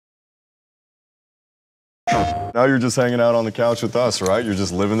Now you're just hanging out on the couch with us, right? You're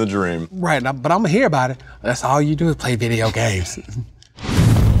just living the dream. Right, but I'm gonna hear about it. That's all you do is play video games.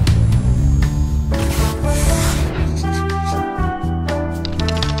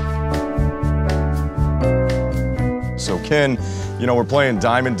 So Ken, you know, we're playing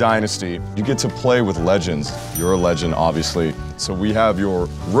Diamond Dynasty. You get to play with legends. You're a legend, obviously. So we have your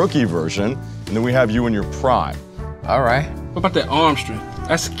rookie version, and then we have you in your prime. All right. What about that arm strength?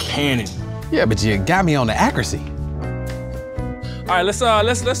 That's cannon. Yeah, but you got me on the accuracy. All right, let's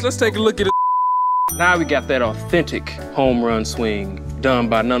take a look at it. Now we got that authentic home run swing done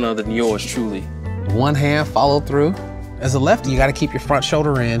by none other than yours truly. One hand follow through. As a lefty, you got to keep your front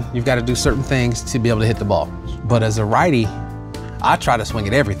shoulder in. You've got to do certain things to be able to hit the ball. But as a righty, I try to swing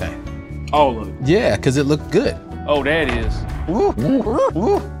at everything. All of it? Yeah, because it looked good. Oh, that is. Woo, woo,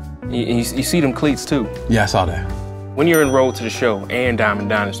 woo. You see them cleats too? Yeah, I saw that. When you're enrolled to the show and Diamond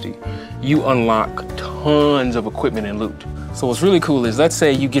Dynasty, you unlock tons of equipment and loot. So what's really cool is, let's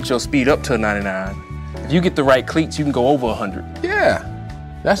say you get your speed up to 99. If you get the right cleats, you can go over 100. Yeah,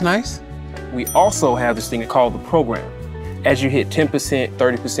 that's nice. We also have this thing called the program. As you hit 10%,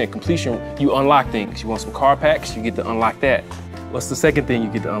 30% completion, you unlock things. You want some car packs, you get to unlock that. What's the second thing you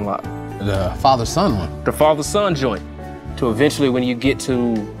get to unlock? The father-son one. The father-son joint. To eventually, when you get to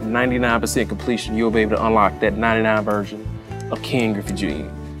 99% completion, you'll be able to unlock that 99 version of Ken Griffey Jr.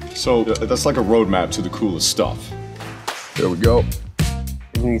 So that's like a roadmap to the coolest stuff. There we go.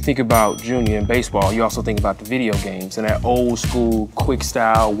 When you think about Junior in baseball, you also think about the video games and that old school, quick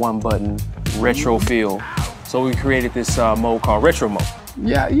style, one button, retro feel. So we created this mode called retro mode.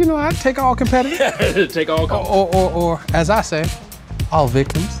 Yeah, you know, I take all competitors. Take all or as I say, all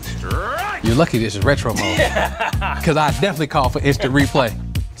victims. You're lucky this is retro mode. Because I definitely call for instant replay.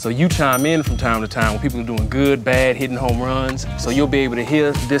 So you chime in from time to time when people are doing good, bad, hitting home runs. So you'll be able to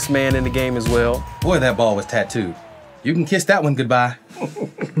hear this man in the game as well. Boy, that ball was tattooed. You can kiss that one goodbye.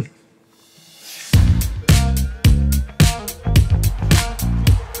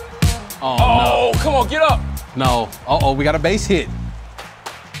 Oh, no. Come on, get up. No. Uh-oh, we got a base hit.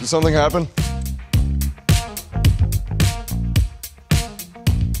 Did something happen?